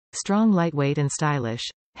Strong, lightweight and stylish.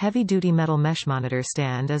 Heavy-duty metal mesh monitor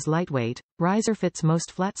stand is lightweight. Riser fits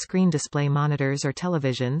most flat-screen display monitors or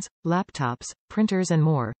televisions, laptops, printers and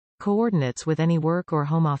more. Coordinates with any work or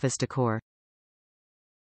home office decor.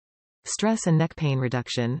 Stress and neck pain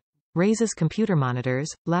reduction. Raises computer monitors,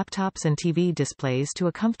 laptops and TV displays to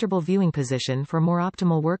a comfortable viewing position for more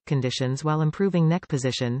optimal work conditions while improving neck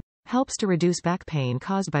position. Helps to reduce back pain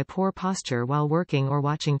caused by poor posture while working or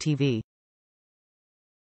watching TV.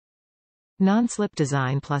 Non-slip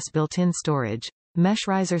design plus built-in storage. Mesh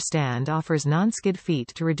riser stand offers non-skid feet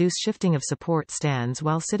to reduce shifting of support stands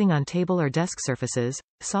while sitting on table or desk surfaces.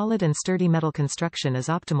 Solid and sturdy metal construction is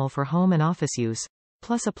optimal for home and office use.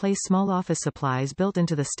 Plus place small office supplies built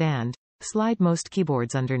into the stand. Slide most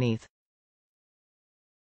keyboards underneath.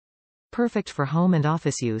 Perfect for home and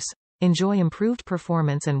office use. Enjoy improved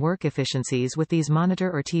performance and work efficiencies with these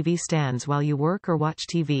monitor or TV stands while you work or watch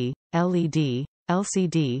TV, LED,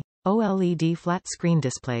 LCD, OLED flat screen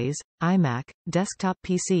displays, iMac, desktop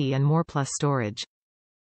PC and more plus storage.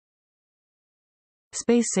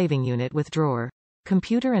 Space-saving unit with drawer.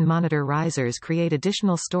 Computer and monitor risers create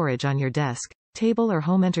additional storage on your desk, table or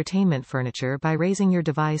home entertainment furniture by raising your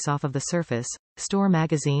device off of the surface. Store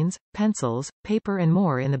magazines, pencils, paper and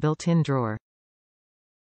more in the built-in drawer.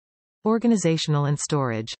 Organizational and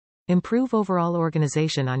storage. Improve overall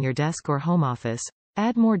organization on your desk or home office.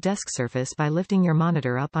 Add more desk surface by lifting your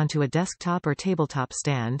monitor up onto a desktop or tabletop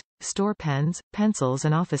stand. Store pens, pencils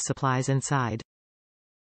and office supplies inside.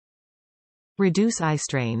 Reduce eye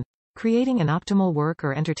strain. Creating an optimal work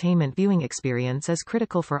or entertainment viewing experience is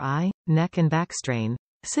critical for eye, neck and back strain.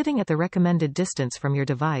 Sitting at the recommended distance from your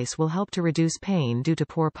device will help to reduce pain due to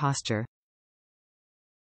poor posture.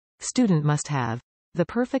 Student must-have. The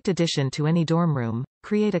perfect addition to any dorm room.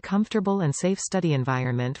 Create a comfortable and safe study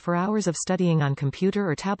environment for hours of studying on computer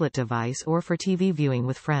or tablet device or for TV viewing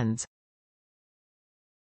with friends.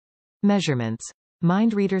 Measurements.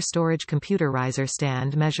 Mind Reader Storage Computer Riser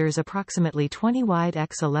Stand measures approximately 20 wide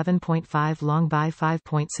x 11.5 long by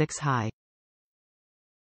 5.6 high.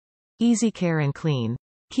 Easy care and clean.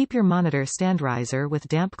 Keep your monitor stand riser with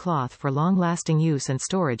damp cloth for long-lasting use and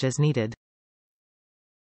storage as needed.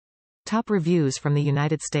 Top reviews from the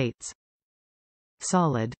United States.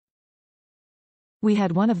 Solid. We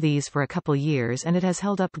had one of these for a couple years and it has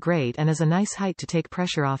held up great and is a nice height to take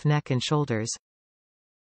pressure off neck and shoulders.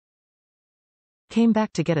 Came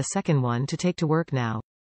back to get a second one to take to work now.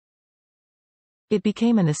 It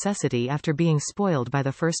became a necessity after being spoiled by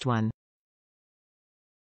the first one.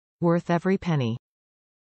 Worth every penny.